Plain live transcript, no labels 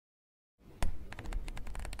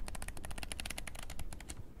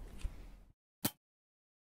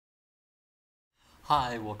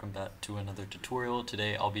Hi, welcome back to another tutorial.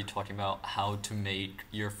 Today I'll be talking about how to make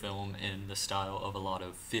your film in the style of a lot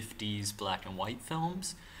of 50s black and white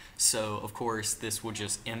films. So of course this will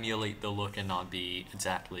just emulate the look and not be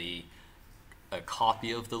exactly a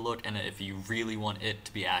copy of the look, and if you really want it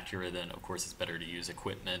to be accurate, then of course it's better to use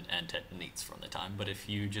equipment and techniques from the time. But if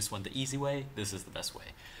you just want the easy way, this is the best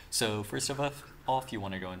way. So first of all, you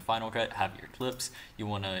want to go in Final Cut, have your clips. You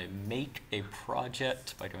want to make a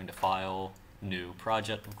project by going to File, New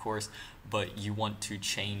Project, of course, but you want to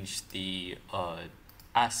change the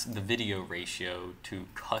video ratio to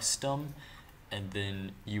custom, and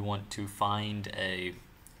then you want to find a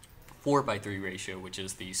 4:3 ratio, which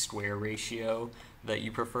is the square ratio that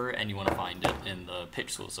you prefer, and you want to find it in the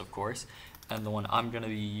pixels, of course. And the one I'm going to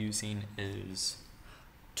be using is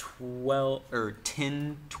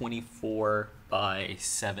 1024 by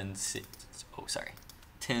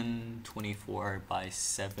 1024 by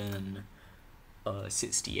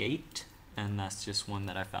 768, and that's just one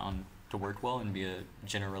that I found to work well and be a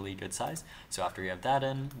generally good size. So after you have that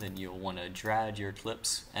in, then you'll want to drag your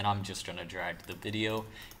clips, and I'm just going to drag the video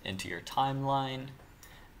into your timeline.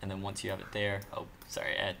 And then once you have it there, oh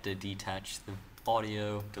sorry, I had to detach the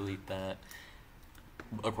audio, delete that,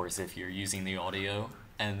 of course if you're using the audio.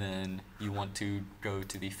 And then you want to go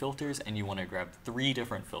to the filters, and you want to grab 3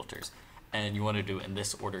 different filters, and you want to do it in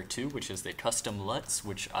this order too, which is the custom LUTs,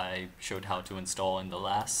 which I showed how to install in the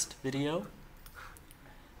last video.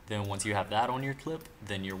 Then once you have that on your clip,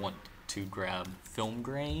 then you want to grab film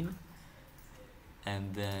grain,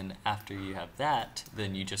 and then after you have that,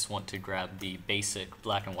 then you just want to grab the basic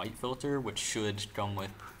black and white filter, which should come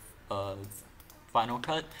with Final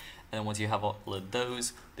Cut. And then once you have all of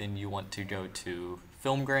those, then you want to go to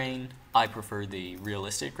film grain. I prefer the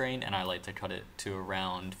realistic grain, and I like to cut it to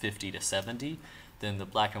around 50 to 70. Then the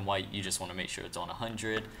black and white, you just want to make sure it's on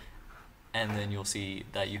 100, and then you'll see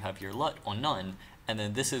that you have your LUT on none. And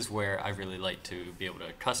then this is where I really like to be able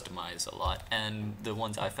to customize a lot, and the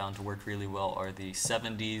ones I found to work really well are the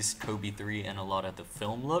 70s, Kobe 3, and a lot of the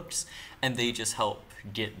film looks, and they just help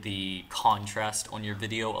get the contrast on your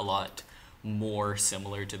video a lot more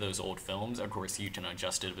similar to those old films. Of course you can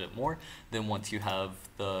adjust it a bit more. Then once you have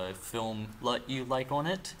the film LUT you like on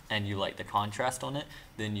it, and you like the contrast on it,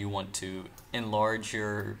 then you want to enlarge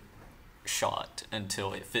your shot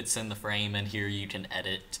until it fits in the frame, and here you can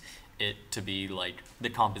edit it to be like the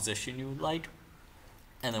composition you would like.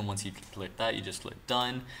 And then once you click that, you just click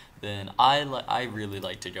done. Then I really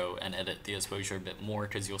like to go and edit the exposure a bit more,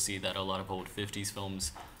 because you'll see that a lot of old 50s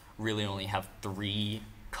films really only have 3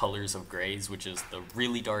 colors of grays, which is the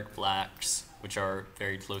really dark blacks, which are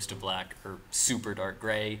very close to black, or super dark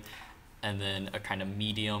gray, and then a kind of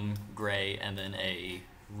medium gray, and then a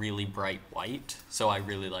really bright white. So I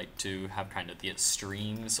really like to have kind of the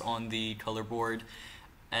extremes on the color board.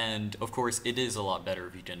 And of course it is a lot better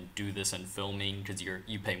if you can do this in filming, because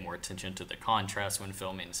you pay more attention to the contrast when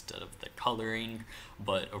filming instead of the coloring,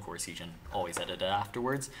 but of course you can always edit it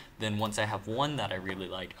afterwards. Then once I have one that I really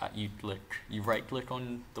like, you right click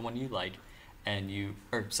on the one you like, and you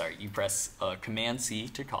press Command C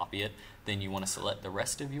to copy it. Then you want to select the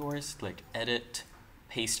rest of yours, click edit,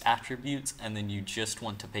 paste attributes, and then you just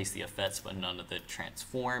want to paste the effects but none of the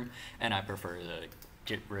transform, and I prefer to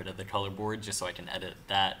get rid of the color board just so I can edit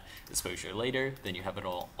that exposure later. Then you have it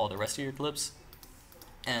all the rest of your clips.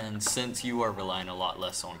 And since you are relying a lot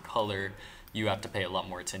less on color, you have to pay a lot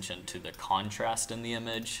more attention to the contrast in the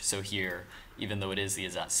image. So here, even though it is the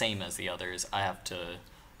exact same as the others, I have to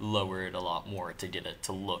lower it a lot more to get it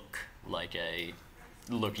to look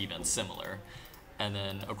even similar. And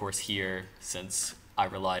then of course here, since I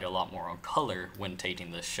relied a lot more on color when taking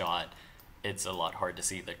this shot, it's a lot harder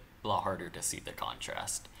to see the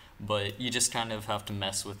contrast. But you just kind of have to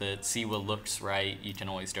mess with it, see what looks right. You can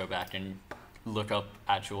always go back and look up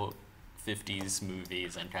actual 50s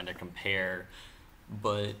movies and kind of compare.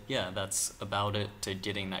 But yeah, that's about it to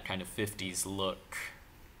getting that kind of 50s look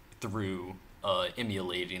through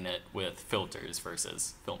emulating it with filters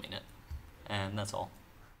versus filming it. And that's all.